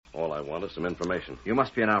All I want is some information. You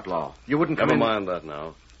must be an outlaw. You wouldn't come in... Never mind that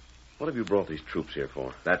now. What have you brought these troops here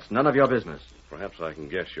for? That's none of your business. Perhaps I can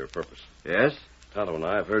guess your purpose. Yes? Tonto and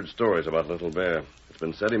I have heard stories about Little Bear. It's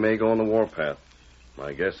been said he may go on the warpath.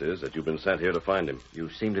 My guess is that you've been sent here to find him. You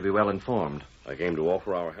seem to be well informed. I came to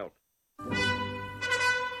offer our help.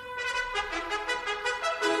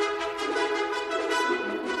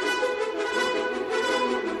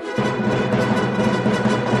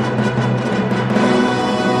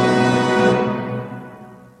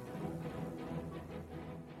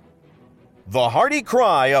 The hearty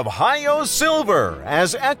cry of Hi-Yo Silver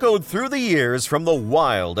has echoed through the years from the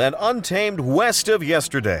wild and untamed west of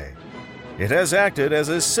yesterday. It has acted as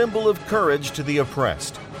a symbol of courage to the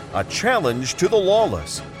oppressed, a challenge to the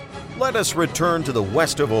lawless. Let us return to the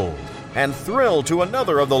west of old and thrill to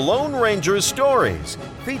another of the Lone Ranger's stories,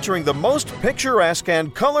 featuring the most picturesque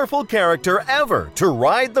and colorful character ever to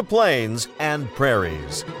ride the plains and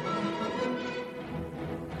prairies.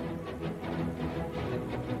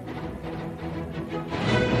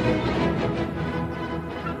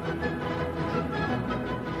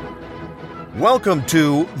 Welcome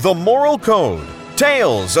to The Moral Code,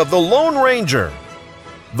 Tales of the Lone Ranger.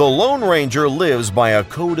 The Lone Ranger lives by a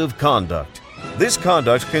code of conduct. This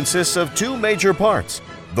conduct consists of two major parts,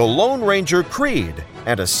 the Lone Ranger Creed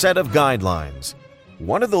and a set of guidelines.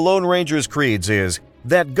 One of the Lone Ranger's creeds is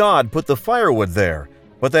that God put the firewood there,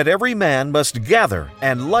 but that every man must gather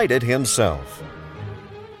and light it himself.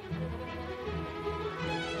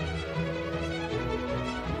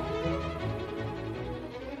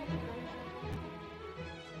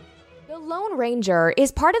 Lone Ranger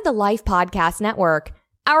is part of the Life Podcast Network.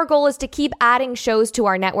 Our goal is to keep adding shows to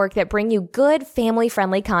our network that bring you good,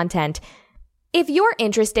 family-friendly content. If you're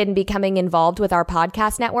interested in becoming involved with our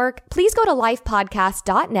podcast network, please go to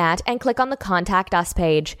lifepodcast.net and click on the Contact Us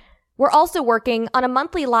page. We're also working on a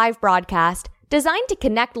monthly live broadcast designed to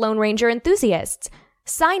connect Lone Ranger enthusiasts.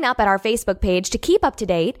 Sign up at our Facebook page to keep up to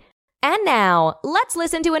date. And now, let's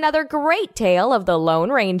listen to another great tale of the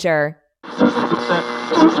Lone Ranger.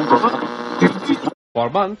 For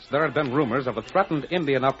months, there had been rumors of a threatened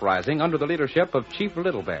Indian uprising under the leadership of Chief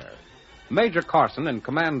Little Bear. Major Carson, in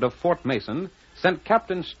command of Fort Mason, sent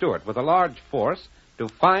Captain Stewart with a large force to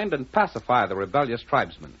find and pacify the rebellious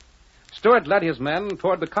tribesmen. Stewart led his men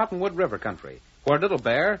toward the Cottonwood River country, where Little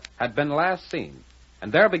Bear had been last seen,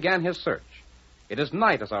 and there began his search. It is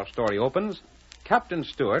night as our story opens. Captain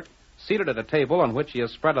Stewart, seated at a table on which he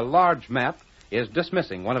has spread a large map, is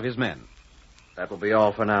dismissing one of his men. That will be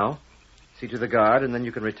all for now. See to the guard, and then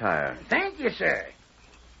you can retire. Thank you, sir.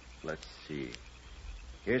 Let's see.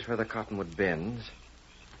 Here's where the cottonwood bends,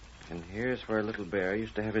 and here's where Little Bear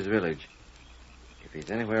used to have his village. If he's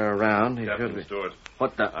anywhere around, he should be... Captain Stewart.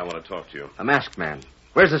 What the... I want to talk to you. A masked man.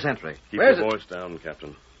 Where's the sentry? Keep your voice down,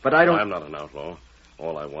 Captain. But I don't... I'm not an outlaw.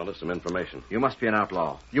 All I want is some information. You must be an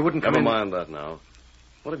outlaw. You wouldn't come Never in... mind that now.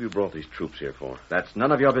 What have you brought these troops here for? That's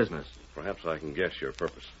none of your business. Perhaps I can guess your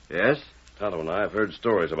purpose. Yes? Tonto and I have heard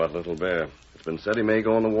stories about Little Bear. It's been said he may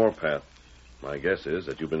go on the warpath. My guess is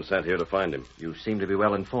that you've been sent here to find him. You seem to be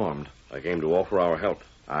well informed. I came to offer our help.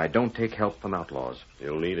 I don't take help from outlaws.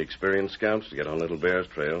 You'll need experienced scouts to get on Little Bear's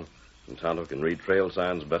trail, and Tonto can read trail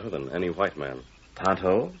signs better than any white man.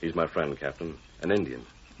 Tonto? He's my friend, Captain. An Indian.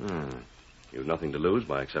 You've nothing to lose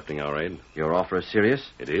by accepting our aid. Your offer is serious?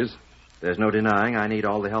 It is. There's no denying I need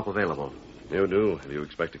all the help available. You do, if you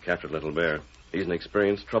expect to capture Little Bear. He's an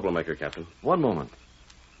experienced troublemaker, Captain. One moment.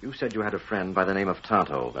 You said you had a friend by the name of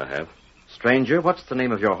Tonto. I have. Stranger, what's the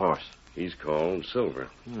name of your horse? He's called Silver.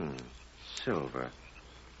 Silver.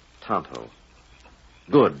 Tonto.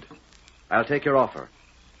 Good. I'll take your offer.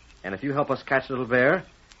 And if you help us catch Little Bear,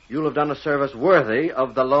 you'll have done a service worthy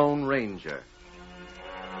of the Lone Ranger.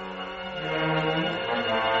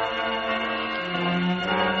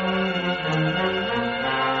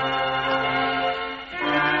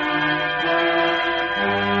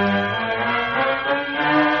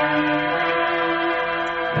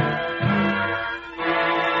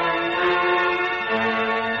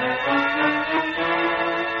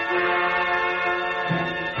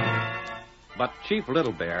 But Chief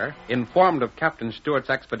Little Bear, informed of Captain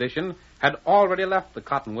Stewart's expedition, had already left the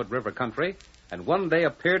Cottonwood River country and one day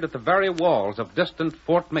appeared at the very walls of distant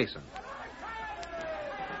Fort Mason.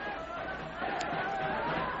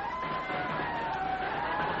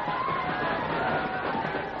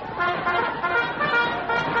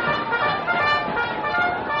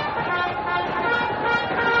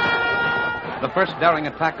 The first daring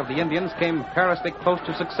attack of the Indians came perilously close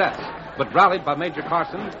to success, but rallied by Major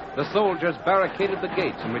Carson, the soldiers barricaded the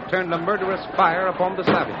gates and returned a murderous fire upon the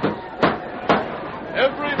savages.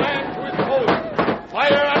 Every man to his post!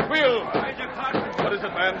 Fire at What is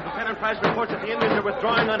it, man? Lieutenant Price reports that the Indians are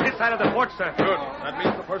withdrawing on his side of the fort, sir. Good. That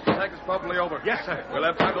means the first attack is probably over. Yes, sir. We'll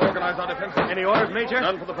have time to organize our defenses. Any orders, Major?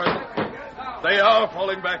 None for the present. They are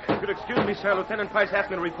falling back. If you'll excuse me, sir. Lieutenant Price asked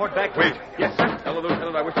me to report back. Wait. Yes, sir. Tell the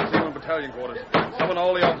lieutenant I wish to see him in battalion quarters. Summon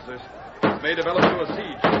all the officers. This may develop into a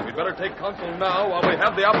siege. We'd better take counsel now while we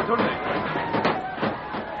have the opportunity.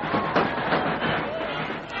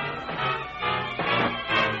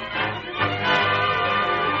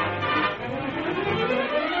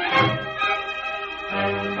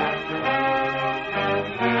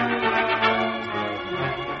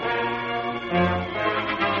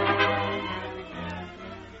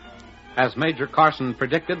 As Major Carson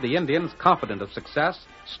predicted, the Indians, confident of success,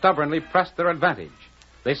 stubbornly pressed their advantage.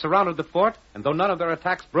 They surrounded the fort, and though none of their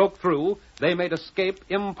attacks broke through, they made escape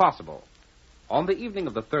impossible. On the evening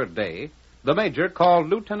of the third day, the Major called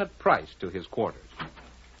Lieutenant Price to his quarters.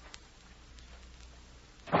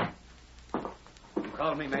 You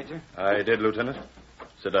called me, Major? I did, Lieutenant.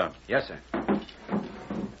 Sit down. Yes, sir.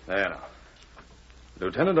 There now.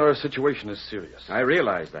 Lieutenant, our situation is serious. I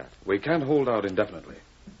realize that. We can't hold out indefinitely.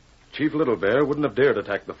 Chief Little Bear wouldn't have dared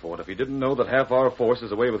attack the fort if he didn't know that half our force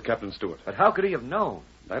is away with Captain Stewart. But how could he have known?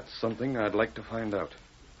 That's something I'd like to find out.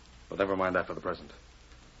 But never mind that for the present.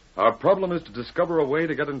 Our problem is to discover a way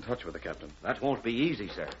to get in touch with the captain. That won't be easy,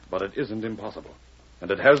 sir. But it isn't impossible. And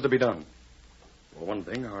it has to be done. For one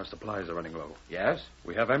thing, our supplies are running low. Yes?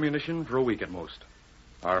 We have ammunition for a week at most.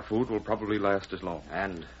 Our food will probably last as long.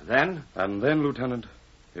 And then? And then, Lieutenant,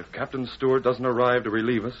 if Captain Stewart doesn't arrive to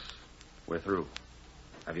relieve us, we're through.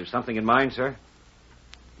 Have you something in mind, sir?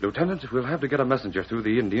 Lieutenant, we'll have to get a messenger through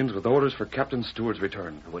the Indians with orders for Captain Stewart's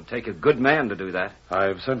return. It would take a good man to do that.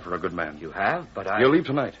 I've sent for a good man. You have? But He'll leave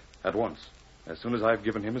tonight, at once, as soon as I've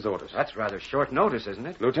given him his orders. That's rather short notice, isn't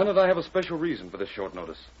it? Lieutenant, I have a special reason for this short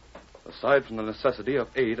notice, aside from the necessity of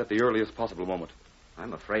aid at the earliest possible moment.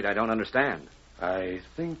 I'm afraid I don't understand.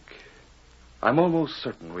 I'm almost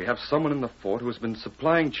certain we have someone in the fort who has been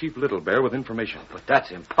supplying Chief Little Bear with information. But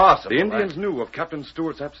that's impossible. The Indians knew of Captain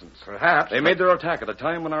Stewart's absence. Perhaps. They made their attack at a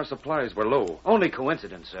time when our supplies were low. Only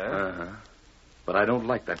coincidence, sir. Uh-huh. But I don't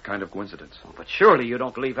like that kind of coincidence. Oh, but surely you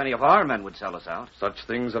don't believe any of our men would sell us out. Such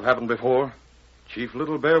things have happened before. Chief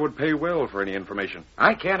Little Bear would pay well for any information.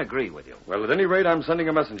 I can't agree with you. Well, at any rate, I'm sending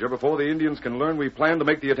a messenger before the Indians can learn we plan to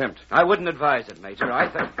make the attempt. I wouldn't advise it, Major. I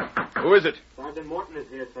think... Who is it? Sergeant Morton is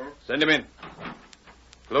here, sir. Send him in.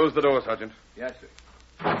 Close the door, Sergeant. Yes,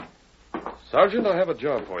 sir. Sergeant, I have a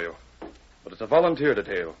job for you. But it's a volunteer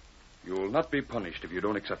detail. You will not be punished if you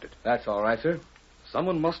don't accept it. That's all right, sir.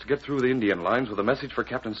 Someone must get through the Indian lines with a message for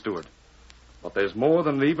Captain Stewart. But there's more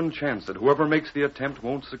than an even chance that whoever makes the attempt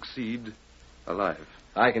won't succeed alive.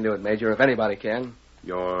 I can do it, Major, if anybody can.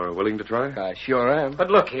 You're willing to try? I sure am. But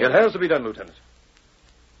look here. It has to be done, Lieutenant.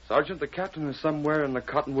 Sergeant, the captain is somewhere in the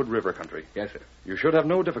Cottonwood River country. Yes, sir. You should have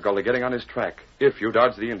no difficulty getting on his track if you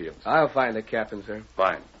dodge the Indians. I'll find the captain, sir.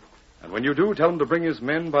 Fine. And when you do, tell him to bring his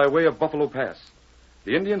men by way of Buffalo Pass.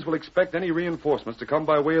 The Indians will expect any reinforcements to come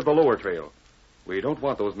by way of the lower trail. We don't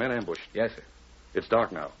want those men ambushed. Yes, sir. It's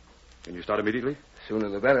dark now. Can you start immediately? Sooner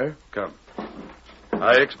the better. Come.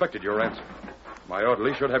 I expected your answer. My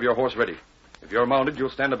orderly should have your horse ready. If you're mounted, you'll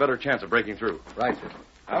stand a better chance of breaking through. Right, sir.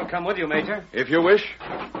 I'll come with you, Major. If you wish.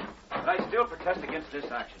 But I still protest against this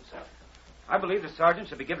action, sir. I believe the sergeant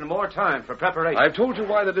should be given more time for preparation. I've told you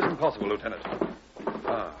why that isn't possible, Lieutenant.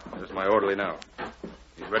 There's my orderly now.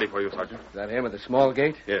 He's ready for you, Sergeant. Is that him at the small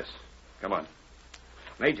gate? Yes. Come on.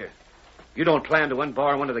 Major, you don't plan to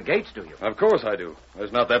unbar one of the gates, do you? Of course I do.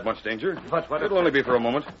 There's not that much danger. But what... It'll only be for a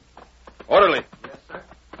moment. Orderly. Yes, sir.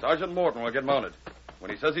 Sergeant Morton will get mounted. When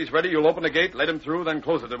he says he's ready, you'll open the gate, let him through, then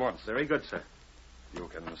close it at once. Very good, sir. You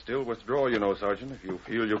can still withdraw, you know, Sergeant, if you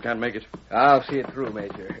feel you can't make it. I'll see it through,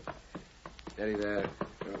 Major. Steady there.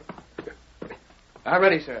 I'm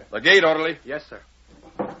ready, sir. The gate, orderly. Yes, sir.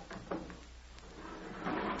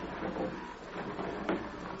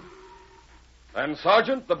 And,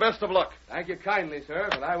 Sergeant, the best of luck. Thank you kindly, sir,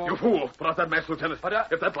 but I won't... You fool. Put out that mask, Lieutenant. But,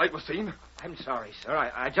 If that light was seen. I'm sorry, sir.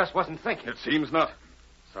 I just wasn't thinking. It seems not.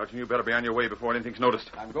 Sergeant, you better be on your way before anything's noticed.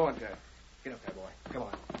 I'm going, sir. Get up there, boy. Come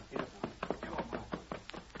on. Get up now. Come on, boy.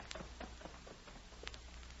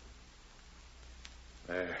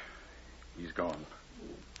 There. He's gone.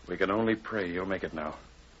 We can only pray he'll make it now.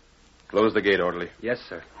 Close the gate, orderly. Yes,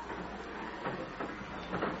 sir.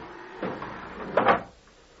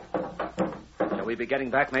 Shall we be getting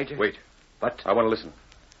back, Major? Wait. But... I want to listen.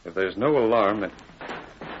 If there's no alarm, then...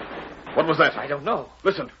 What was that? I don't know.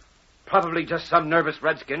 Listen. Probably just some nervous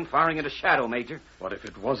redskin firing into shadow, Major. What if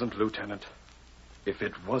it wasn't, Lieutenant? If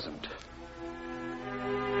it wasn't...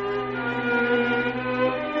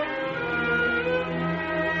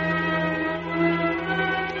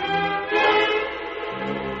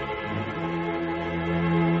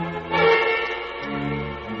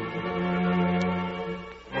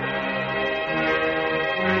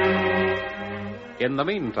 In the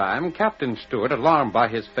meantime, Captain Stewart, alarmed by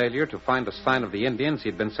his failure to find a sign of the Indians he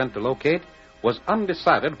had been sent to locate, was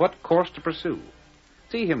undecided what course to pursue.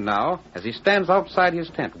 See him now as he stands outside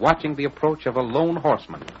his tent watching the approach of a lone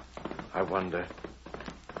horseman. I wonder.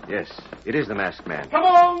 Yes, it is the masked man. Come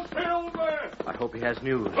on, Silver! I hope he has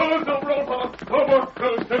news. Oh, no, roll, fellow. No more.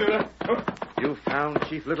 No, steady there. You found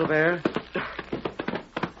Chief Little Bear?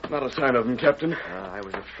 Not a sign of him, Captain. I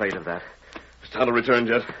was afraid of that. Has Tonto returned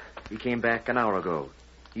yet? He came back an hour ago.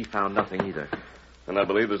 He found nothing either. And I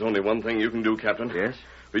believe there's only one thing you can do, Captain. Yes?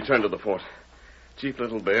 Return to the fort. Chief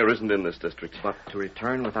Little Bear isn't in this district. But to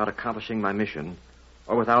return without accomplishing my mission,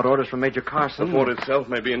 or without orders from Major Carson... The fort itself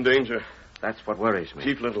may be in danger. That's what worries me.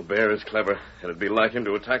 Chief Little Bear is clever. It'd be like him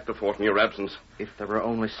to attack the fort in your absence. If there were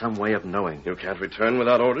only some way of knowing. You can't return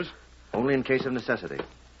without orders? Only in case of necessity.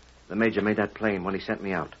 The Major made that plain when he sent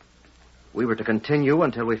me out. We were to continue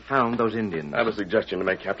until we found those Indians. I have a suggestion to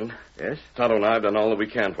make, Captain. Yes? Tonto and I have done all that we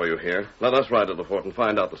can for you here. Let us ride to the fort and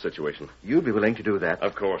find out the situation. You'd be willing to do that?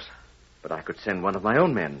 Of course. But I could send one of my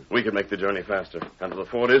own men. We could make the journey faster. And if the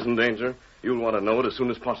fort is in danger, you'll want to know it as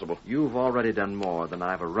soon as possible. You've already done more than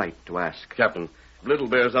I have a right to ask. Captain, if Little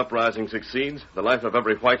Bear's uprising succeeds, the life of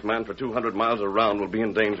every white man for 200 miles around will be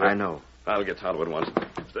in danger. I know. I'll get Tonto at once.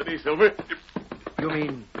 Steady, Silver. You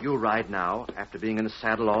mean you ride now, after being in the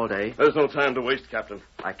saddle all day? There's no time to waste, Captain.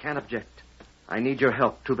 I can't object. I need your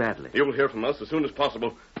help too badly. You'll hear from us as soon as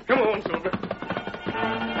possible. Come on, Silver.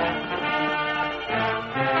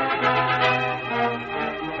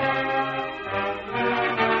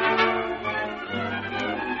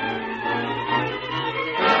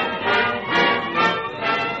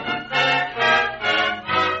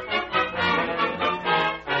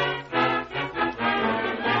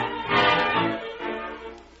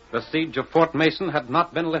 The siege of Fort Mason had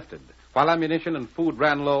not been lifted. While ammunition and food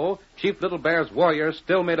ran low, Chief Little Bear's warriors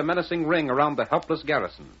still made a menacing ring around the helpless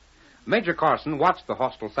garrison. Major Carson watched the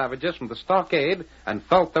hostile savages from the stockade and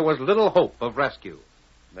felt there was little hope of rescue.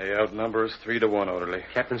 They outnumber us 3-1, orderly.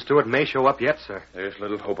 Captain Stewart may show up yet, sir. There's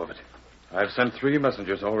little hope of it. I've sent 3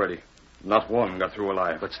 messengers already. Not one got through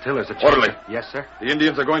alive. But still there's a chance. Orderly. Yes, sir. The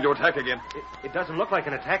Indians are going to attack again. It doesn't look like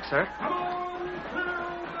an attack, sir.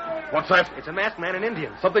 What's that? It's a masked man and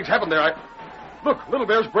Indians. Something's happened there. Look, Little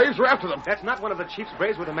Bear's braves are after them. That's not one of the chief's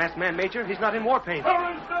braves with a masked man, Major. He's not in war paint.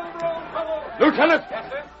 Lieutenant! Yes,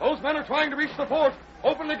 sir? Those men are trying to reach the fort.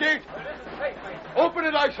 Open the gate. Open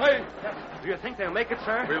it, I say. Do you think they'll make it,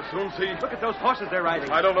 sir? We'll soon see. Look at those horses they're riding.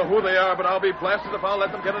 I don't know who they are, but I'll be blasted if I'll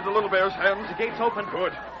let them get into Little Bear's hands. The gate's open.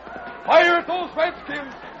 Good. Fire at those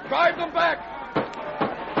redskins. Drive them back.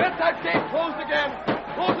 Let that gate closed again.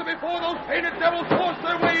 Close it before those painted devils force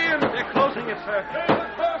their way in. They're closing it, sir.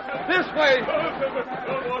 This way.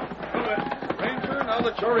 Ranger, now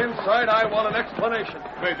that you're inside, I want an explanation.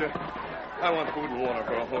 Major, I want food and water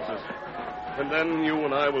for our horses. And then you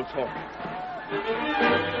and I will talk.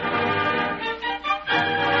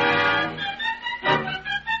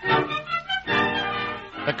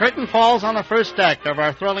 The curtain falls on the first act of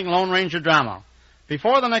our thrilling Lone Ranger drama.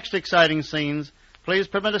 Before the next exciting scenes, please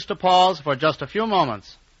permit us to pause for just a few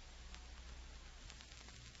moments.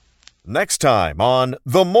 Next time on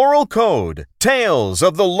The Moral Code, Tales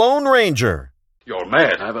of the Lone Ranger. You're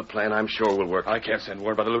mad. I have a plan I'm sure will work. I can't send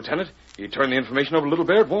word by the lieutenant. He'd turn the information over to Little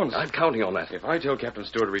Bear at once. I'm counting on that. If I tell Captain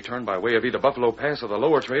Stewart to return by way of either Buffalo Pass or the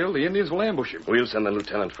lower trail, the Indians will ambush him. We'll send the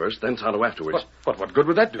lieutenant first, then Tonto afterwards. But what good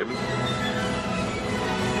would that do?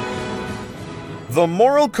 The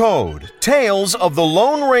Moral Code, Tales of the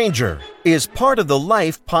Lone Ranger, is part of the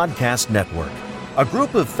Life Podcast Network, a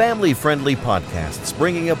group of family-friendly podcasts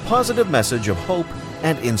bringing a positive message of hope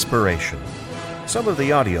and inspiration. Some of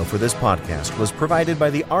the audio for this podcast was provided by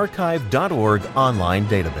the archive.org online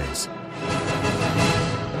database.